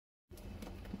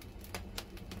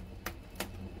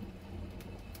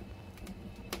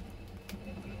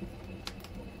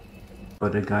For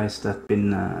the guys that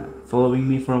been following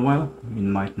me for a while, you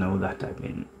might know that I've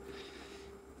been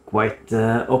quite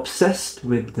obsessed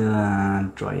with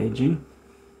dry aging.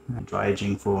 Dry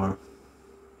aging for,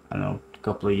 I don't know, a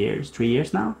couple of years, 3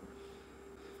 years now.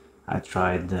 I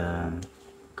tried a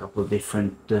couple of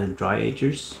different dry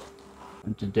agers,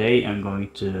 and today I'm going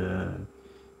to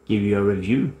give you a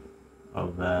review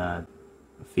of a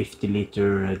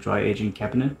 50-liter dry aging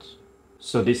cabinet.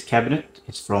 So this cabinet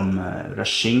is from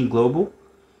Raching Global.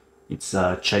 It's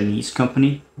a Chinese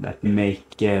company that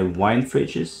make wine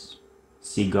fridges,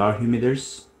 cigar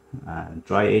humidors,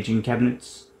 dry aging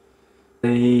cabinets.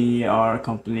 They are a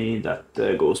company that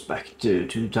goes back to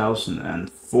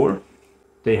 2004.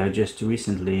 They have just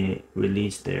recently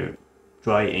released their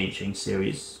dry aging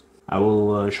series. I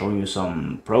will show you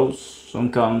some pros,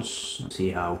 some cons,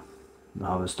 see how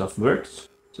the stuff works.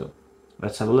 So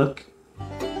let's have a look.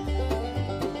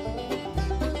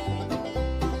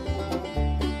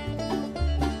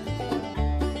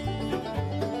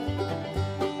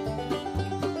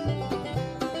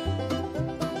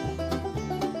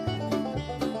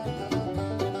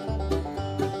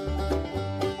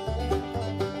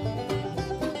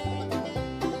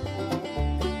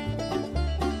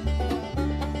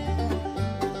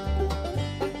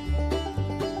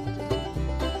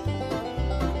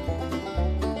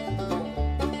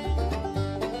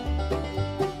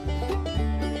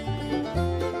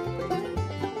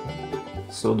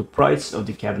 So the price of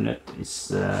the cabinet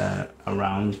is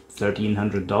around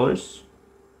 $1,300,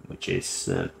 which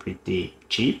is pretty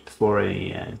cheap for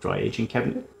a dry aging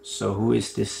cabinet. So who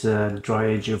is this dry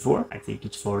ager for? I think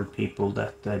it's for people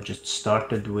that just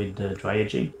started with dry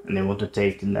aging and they want to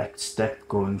take the next step,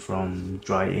 going from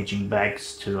dry aging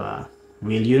bags to a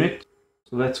real unit.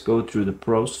 So let's go through the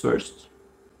pros first.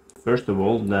 First of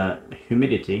all, the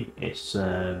humidity is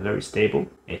very stable.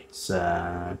 It's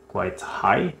quite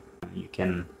high. You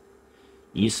can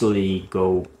easily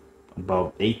go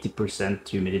above 80%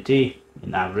 humidity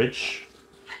in average.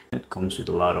 It comes with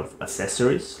a lot of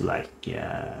accessories like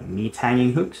meat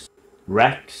hanging hooks,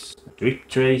 racks, drip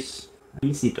trays.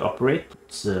 Easy to operate.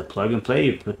 It's plug and play.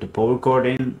 You put the power cord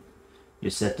in, you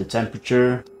set the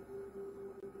temperature,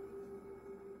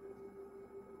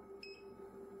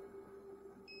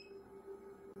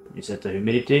 you set the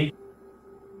humidity.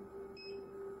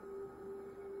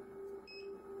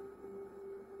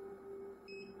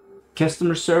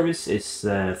 Customer service is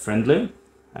friendly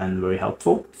and very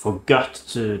helpful. Forgot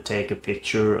to take a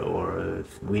picture or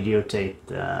videotape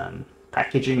the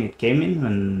packaging it came in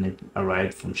when it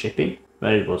arrived from shipping,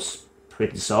 but it was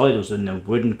pretty solid. It was in a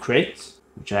wooden crate,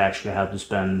 which I actually had to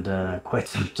spend quite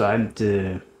some time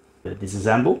to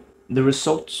disassemble. The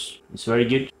result is very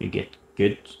good. You get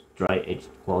good dry aged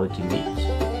quality meat.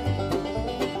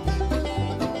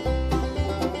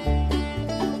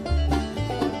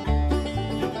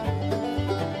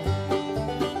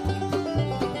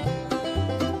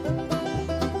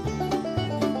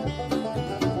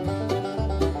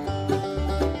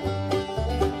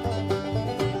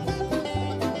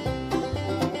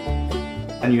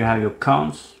 And you have your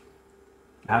cons.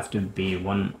 Have to be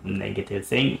one negative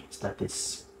thing, is that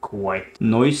it's quite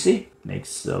noisy,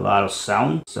 makes a lot of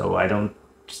sound, so I don't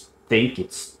think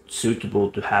it's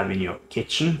suitable to have in your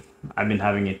kitchen. I've been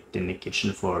having it in the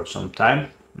kitchen for some time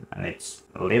and it's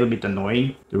a little bit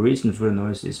annoying. The reason for the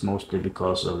noise is mostly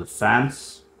because of the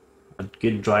fans. A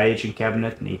good dry aging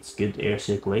cabinet needs good air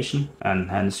circulation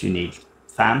and hence you need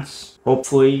fans.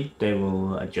 Hopefully they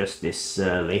will adjust this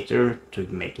later to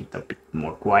make it a bit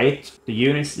more quiet. The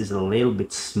unit is a little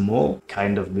bit small.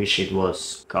 Kind of wish it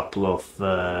was a couple of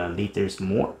liters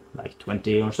more, like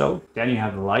 20 or so. Then you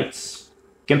have the lights.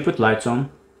 You can put lights on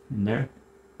in there,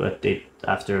 but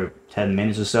after 10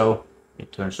 minutes or so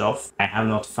it turns off. I have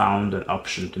not found an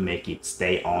option to make it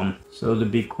stay on. So the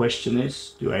big question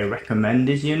is, do I recommend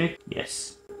this unit?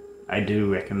 Yes, I do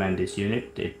recommend this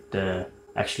unit. It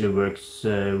actually works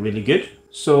really good.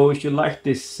 So if you like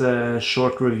this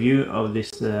short review of this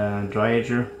dry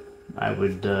ager, I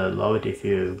would love it if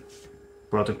you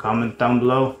brought a comment down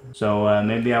below. So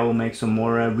maybe I will make some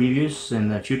more reviews in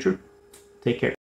the future. Take care.